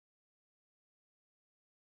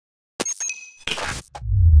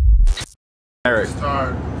Derrick. I was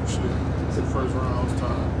tired. Shit. The first round, I was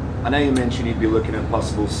tired. I know you mentioned you'd be looking at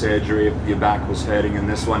possible surgery if your back was hurting in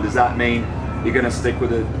this one. Does that mean you're going to stick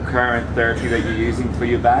with the current therapy that you're using for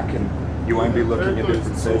your back and you won't be looking at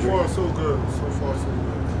different surgery? So far, so good. So far, so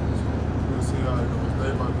good. We'll see how it goes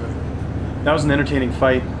day by day. That was an entertaining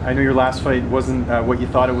fight. I know your last fight wasn't what you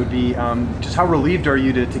thought it would be. Just how relieved are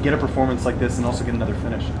you to get a performance like this and also get another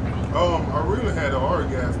finish? I really had an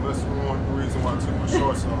orgasm. That's one reason why I took my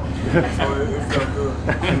shorts off. So it felt good.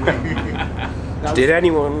 Did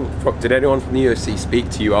anyone from the UFC speak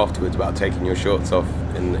to you afterwards about taking your shorts off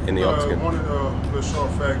in the octagon? One of the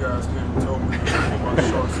short fat guys came and told me to put my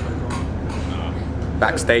shorts back on.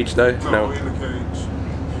 Backstage though? No, in the cage.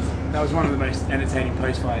 That was one of the most entertaining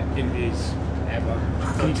post-fight interviews ever.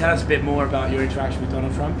 Can you tell us a bit more about your interaction with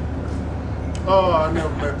Donald Trump? Oh, I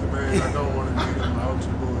never met the man. I don't want to get him out to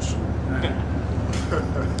bullshit.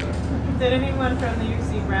 Did anyone from the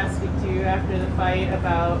UFC brass speak to you after the fight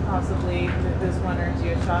about possibly this one earns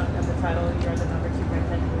you a shot at the title? You're the #2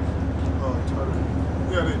 contender. Title?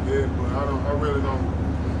 Yeah, they did, but I really don't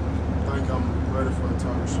think I'm ready for a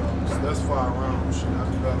title shot. That's 5 rounds. Shit, I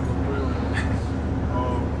just gotta go 3 rounds.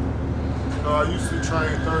 I used to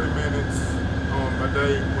train 30 minutes a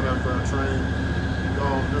day whenever I train.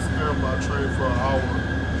 This camp I train for an hour,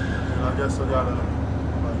 and I guess I gotta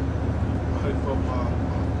hype up my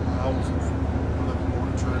hours of a little more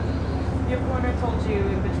training. Your corner told you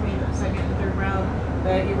in between the second and third round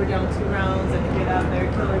that you were down 2 rounds and to get out there,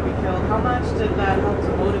 kill or be killed. How much did that help to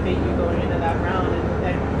motivate you going into that round and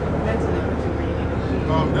mentally put you where you needed to be?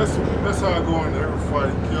 That's how I go into every fight.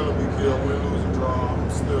 Kill or be killed, win, lose, or draw. I'm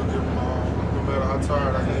still giving my all. No matter how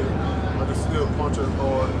tired I get, I can still punch it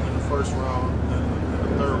hard in the first round and the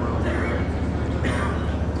third round.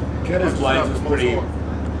 Curtis Blades was pretty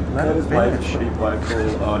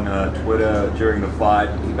vocal on Twitter during the fight.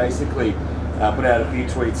 He basically put out a few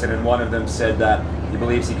tweets, and in one of them said that he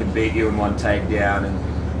believes he can beat you in one takedown, and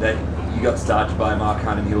that you got starched by Mark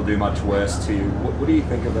Hunt and he'll do much worse to you. What do you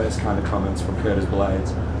think of those kind of comments from Curtis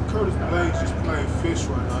Blades? Curtis Blades just playing fish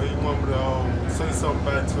right now. He want me to say something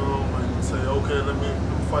back to him and say, okay, let me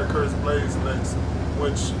fight Curtis Blades next,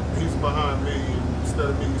 which he's behind me. Instead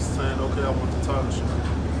of me saying, okay, I want the title shot.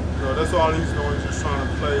 That's all he's doing, he's just trying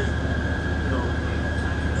to play,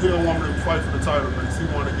 he don't want me to fight for the title next. He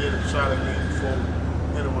want to get a shot at me before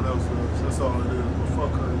anyone else does. That's all it is. But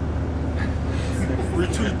fuck her.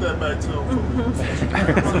 Retweet that back to him for me.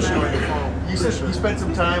 Push it on your phone. You spent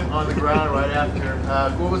some time on the ground right after.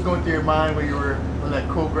 What was going through your mind when you were on that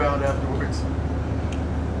cold ground afterwards?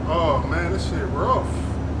 Oh man, this shit rough.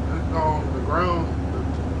 The ground,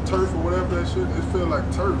 the turf or whatever that shit, it feel like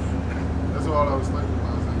turf. That's all I was thinking about.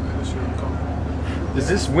 Does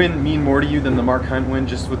this win mean more to you than the Mark Hunt win,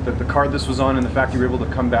 just with the card this was on and the fact you were able to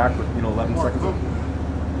come back with 11 seconds?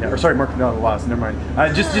 Yeah, or sorry, Mark, no, lost. Never mind.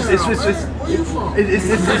 As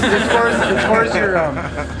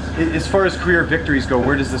far as career victories go,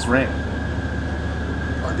 where does this rank?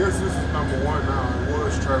 I guess this is #1 now. It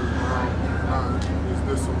was Travis Brown. It's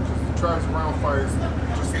this one because the Travis Brown fight is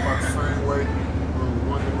just about the same way,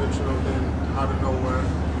 one-dimensional, then out of nowhere.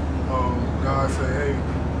 Guys say, hey,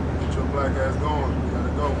 get your black ass going, you gotta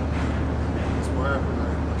go. That's what happened. I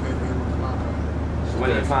came in with the knockout. So when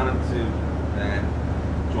are you planning to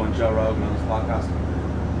join Joe Rogan on his podcast?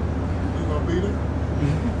 You gonna beat him?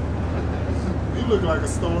 You look like a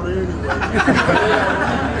stoner anyway.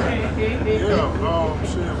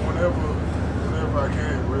 Shit, whenever I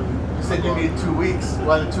can, really. You said you need 2 weeks.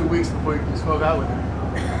 Why the 2 weeks before you can smoke out with him?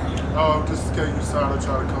 Just in case you decide to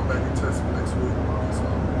try to come back and test me next week. So.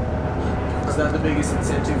 Is that the biggest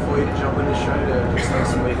incentive for you to jump in the show to just make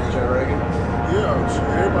some weight with Joe Rogan? Yeah,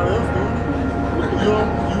 everybody else doing it.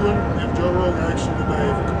 If Joe Rogan asks you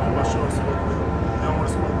today if you come on my show and smoke weed, you don't want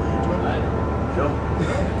to smoke weed, Joe?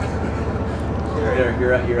 Derrick,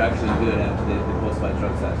 you're actually good after the post-fight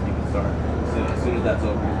drug test. You can start. As soon as that's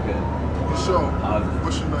over, you're good. For sure.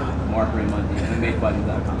 What's your name? Mark Raymond,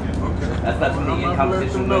 MMAnytt.com. Okay. That's when the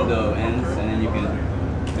competition window ends, and then you can.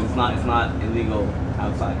 It's not illegal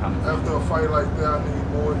outside competition. After a fight like that, I need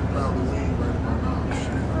more than probably weed right now.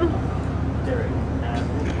 Derrick, at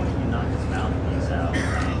one point you knocked his mouthpiece out,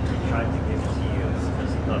 and he tried to give it to you because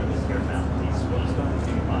he thought it was your mouthpiece. What was going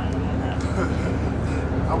through your mind when that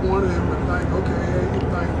happened? I wanted him to think, okay, hey, you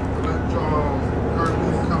think, let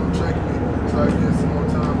Hermes come check me so I get some more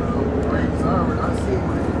time to breathe. I see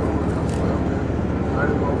what he was doing. I was like, okay, I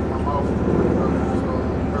didn't open my mouth to do it. So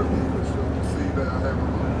Hermes was to see that I had my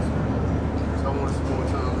mouth. So I wanted some more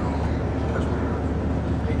time to catch my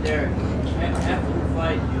breath. Hey Derrick, after the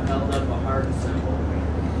fight you held up a heart symbol.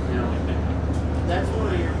 That's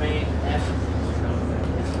one of your main essence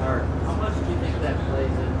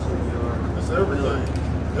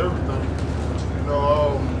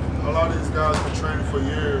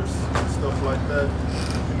stuff like that.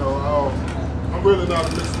 You know, I'm really not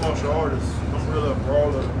a mixed martial artist. I'm really a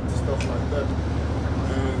brawler and stuff like that.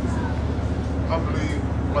 And I believe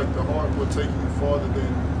like the heart will take you farther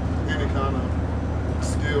than any kind of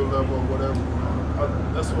skill level or whatever. You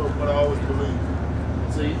know? That's what I always believe.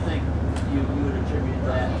 So you think you would attribute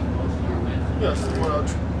that to most of your wins? Yes,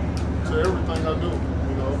 to everything I do.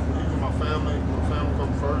 You know, even my family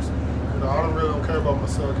comes first. You know, I don't care about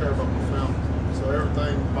myself, I care about my family. So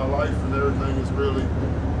everything, my life and everything is really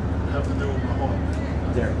have to do with my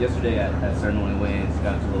heart. Derrick, yesterday at ceremony weigh-ins,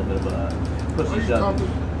 got into a little bit of a push and shove.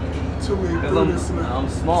 To me, I'm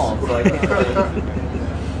small, so I can't.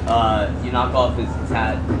 You knock off his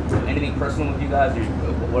hat. Anything personal with you guys,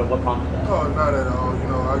 or what prompted that? Oh, not at all. You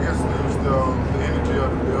know, I guess it was the energy of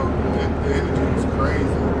the building. The energy was crazy.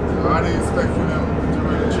 You know, I didn't expect for them to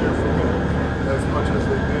really cheer for me as much as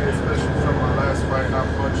they did, especially from my last fight. How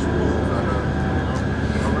much moves I done.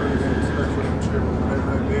 You know, I really didn't expect for them to cheer for me.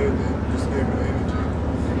 Whatever they did, they just gave me the energy.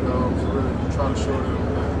 You know, to really try to show them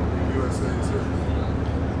that USA is here.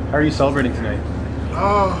 How are you celebrating tonight?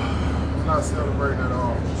 I'm not celebrating at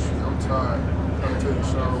all. I'm tired. I'm taking a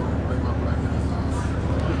shower and lay my black ass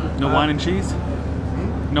down. No wine and cheese?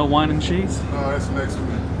 No wine and cheese? No, that's next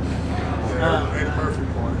week. Yeah, Eddie Murphy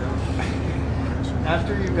point. Yeah.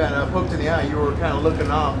 After you got poked in the eye, you were kind of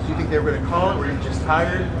looking off. Do you think they were going to call it? Were you just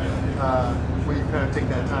tired? Were you kind of take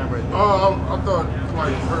that time right there? I thought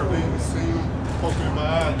like Kurt Lee see him poking in my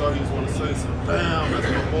eye. I thought he was going to say something. Damn, that's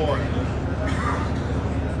my boy.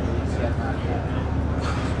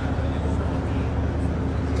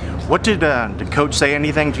 What did coach say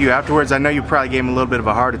anything to you afterwards? I know you probably gave him a little bit of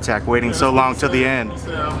a heart attack waiting so long till the end. He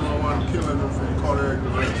said, I'm the one killing him from cardiac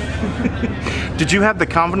arrest. Did you have the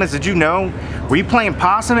confidence? Did you know? Were you playing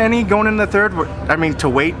possum any going in the third? I mean, to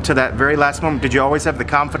wait to that very last moment, did you always have the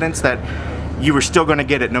confidence that you were still going to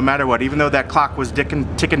get it no matter what? Even though that clock was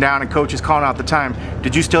ticking down and coach is calling out the time,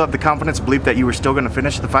 did you still have the confidence, believe that you were still going to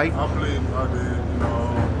finish the fight? I believe I did. You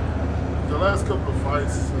know, the last couple of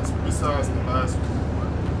fights, besides the last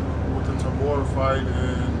one, with the Tabora fight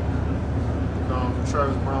and the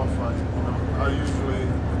Travis Brown fight, you know, I usually,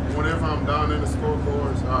 whenever I'm down in the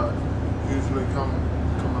scorecards, I usually come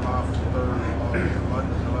alive for the third, like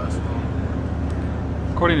the last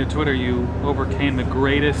one. According to Twitter, you overcame the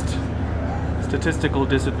greatest statistical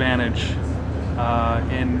disadvantage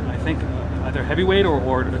in, I think, either heavyweight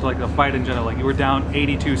or like a fight in general. Like you were down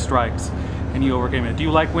 82 strikes and you overcame it. Do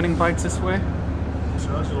you like winning fights this way? I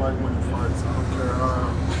just like winning fights. I don't care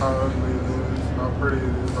how ugly it is, how pretty it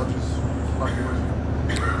is. I just like winning.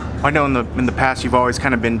 I know in the past you've always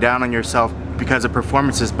kind of been down on yourself because of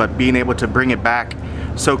performances, but being able to bring it back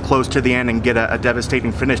so close to the end and get a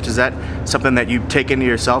devastating finish, is that something that you take into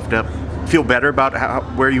yourself to feel better about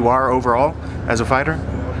where you are overall as a fighter?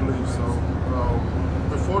 Yeah, I believe so.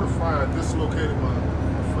 Before the fight, I dislocated my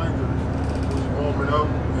finger. It was warming up,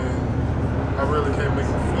 and I really can't make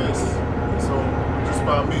a fist. So just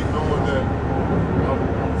by me knowing that I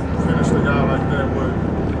finished a guy like that, but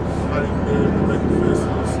I didn't be able to make a fist,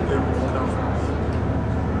 it just gave me